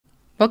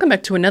Welcome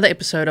back to another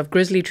episode of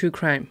Grizzly True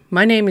Crime.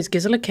 My name is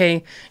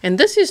Grizzly, and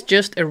this is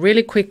just a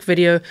really quick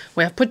video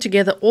where I've put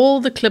together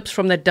all the clips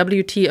from that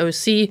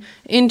WTOC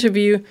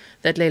interview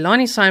that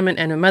Leilani Simon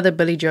and her mother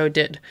Billie Jo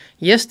did.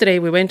 Yesterday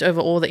we went over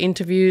all the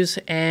interviews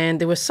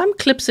and there were some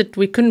clips that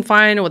we couldn't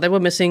find or they were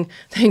missing.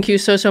 Thank you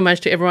so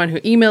much to everyone who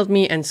emailed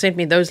me and sent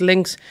me those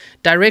links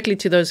directly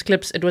to those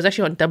clips. It was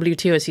actually on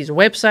WTOC's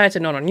website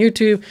and not on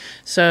YouTube.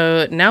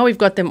 So now we've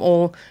got them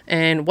all,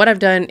 and what I've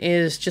done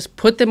is just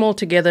put them all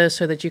together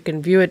so that you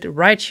can view it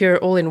right here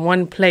all in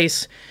one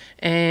place.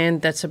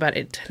 And that's about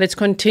it. Let's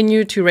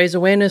continue to raise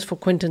awareness for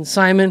Quinton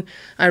Simon.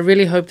 I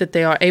really hope that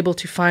they are able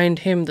to find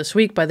him this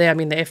week. By there, I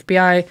mean the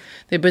FBI.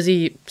 They're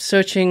busy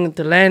searching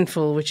the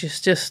landfill, which is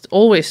just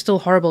always still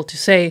horrible to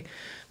say.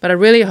 But I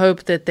really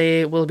hope that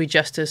there will be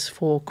justice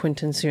for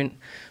Quinton soon.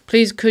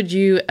 Please could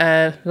you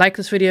like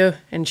this video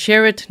and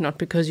share it, not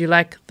because you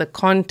like the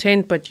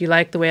content, but you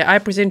like the way I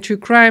present true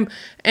crime,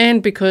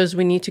 and because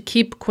we need to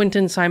keep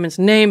Quinton Simon's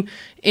name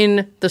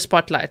in the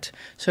spotlight.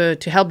 So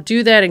to help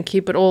do that and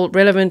keep it all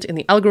relevant in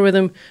the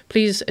algorithm,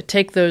 please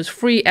take those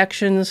free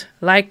actions,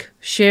 like,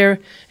 share,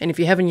 and if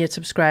you haven't yet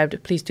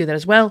subscribed, please do that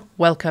as well.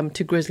 Welcome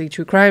to Grizzly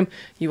True Crime.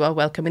 You are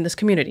welcome in this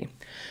community.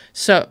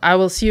 So I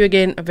will see you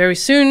again very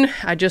soon.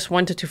 I just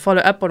wanted to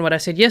follow up on what I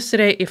said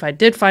yesterday. If I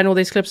did find all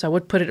these clips, I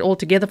would put it all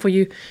together for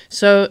you.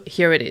 So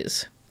here it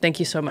is. Thank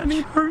you so much. I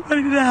need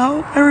everybody to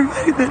help.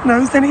 Everybody that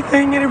knows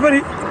anything. Everybody.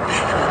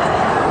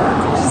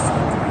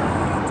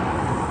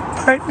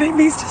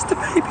 He's just a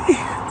baby.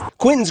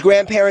 Quinton's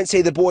grandparents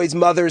say the boy's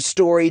mother's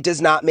story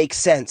does not make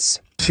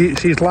sense.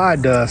 She's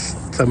lied to us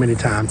so many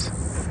times.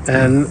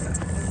 And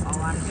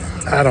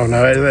I don't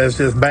know. It's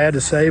just bad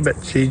to say, but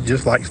she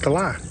just likes to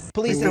lie.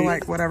 Police feel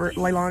like whatever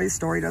Leilani's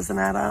story doesn't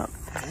add up.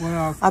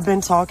 Well, I've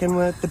been talking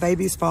with the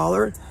baby's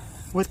father,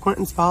 with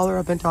Quinton's father.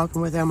 I've been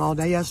talking with him all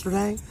day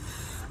yesterday,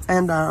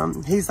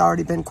 and he's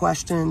already been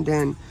questioned,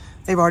 and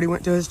they've already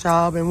went to his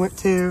job and went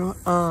to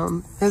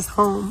his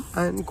home,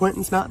 and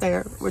Quinton's not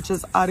there, which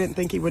is I didn't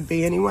think he would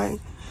be anyway.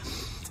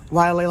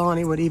 Why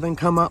Leilani would even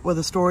come up with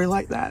a story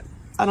like that,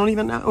 I don't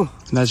even know.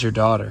 And that's your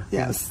daughter?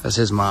 Yes. That's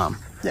his mom?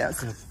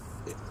 Yes.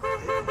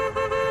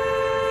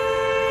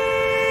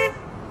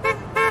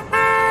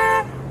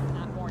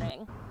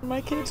 My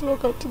kids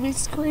woke up to me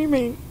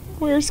screaming,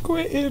 "Where's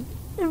Quinton?"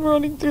 and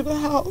running through the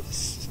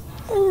house.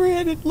 I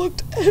ran and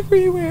looked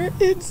everywhere,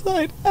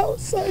 inside,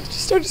 outside,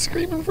 just started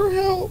screaming for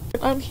help.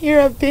 I'm here,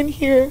 I've been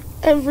here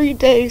every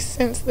day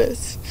since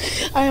this.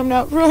 I am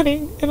not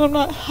running and I'm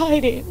not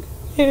hiding.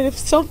 And if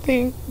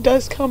something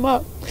does come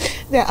up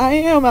that I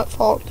am at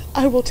fault,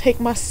 I will take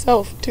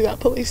myself to that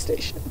police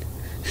station.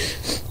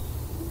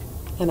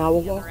 And I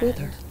will walk with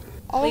her.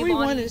 All we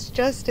want is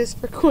justice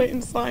for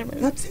Quinton Simon.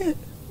 That's it.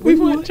 We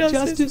want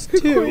justice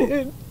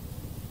too.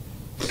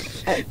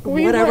 At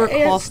whatever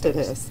cost it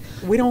is.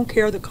 We don't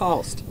care the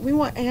cost. We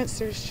want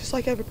answers just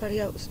like everybody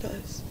else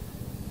does.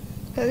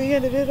 At the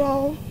end of it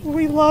all,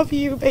 we love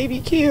you, baby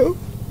Q.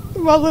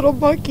 My little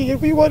monkey, and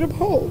we want him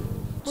home.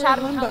 We're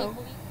in limbo.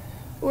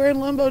 We're in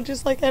limbo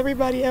just like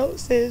everybody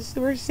else is.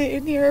 We're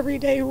sitting here every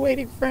day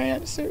waiting for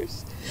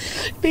answers.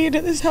 Being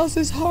in this house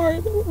is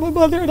hard. My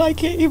mother and I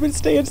can't even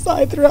stay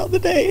inside throughout the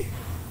day.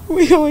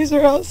 We always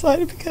are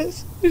outside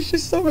because there's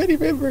just so many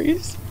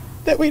memories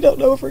that we don't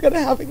know if we're going to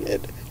have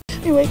again.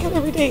 You wake up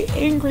every day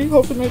angry,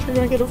 hoping that you're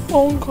going to get a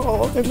phone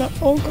call, and that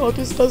phone call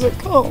just doesn't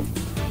come.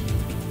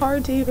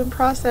 Hard to even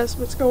process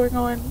what's going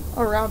on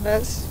around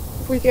us.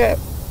 If we get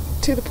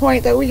to the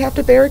point that we have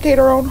to barricade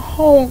our own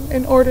home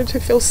in order to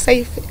feel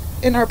safe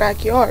in our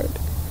backyard.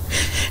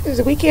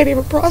 Because we can't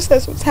even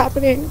process what's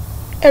happening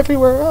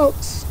everywhere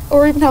else,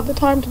 or even have the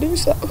time to do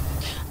so.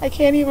 I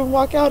can't even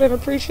walk out and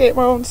appreciate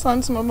my own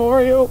son's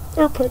memorial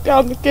or put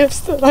down the gifts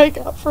that I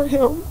got for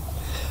him.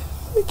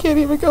 I can't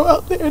even go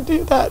out there and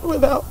do that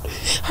without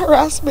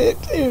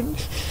harassment and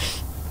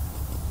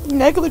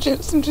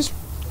negligence and just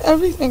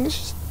everything.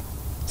 It's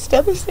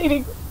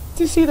devastating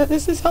to see that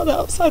this is how the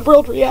outside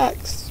world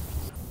reacts.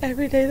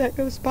 Every day that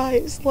goes by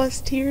is less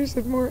tears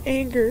and more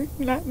anger,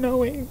 not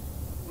knowing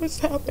what's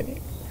happening,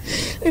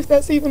 if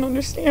that's even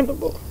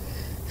understandable.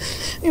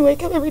 You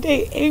wake up every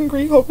day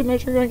angry, hoping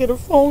that you're going to get a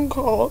phone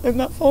call, and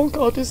that phone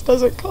call just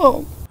doesn't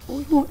come.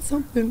 We want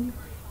something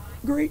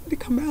great to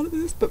come out of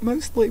this, but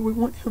mostly we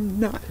want him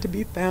not to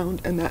be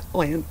found in that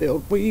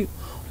landfill. We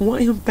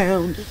want him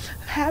found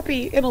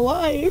happy and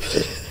alive.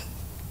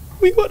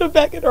 We want him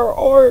back in our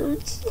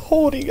arms,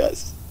 holding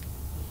us.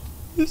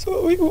 That's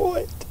what we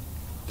want.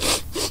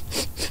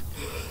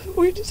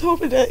 We're just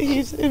hoping that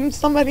he's in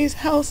somebody's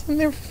house and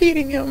they're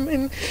feeding him,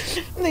 and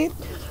they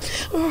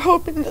are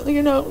hoping that,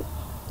 you know,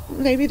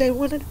 maybe they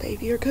wanted a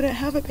baby or couldn't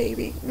have a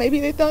baby. Maybe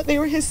they thought they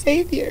were his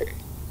savior.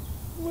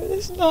 But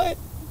it's not.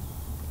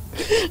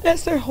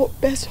 That's their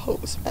best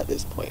hopes at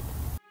this point.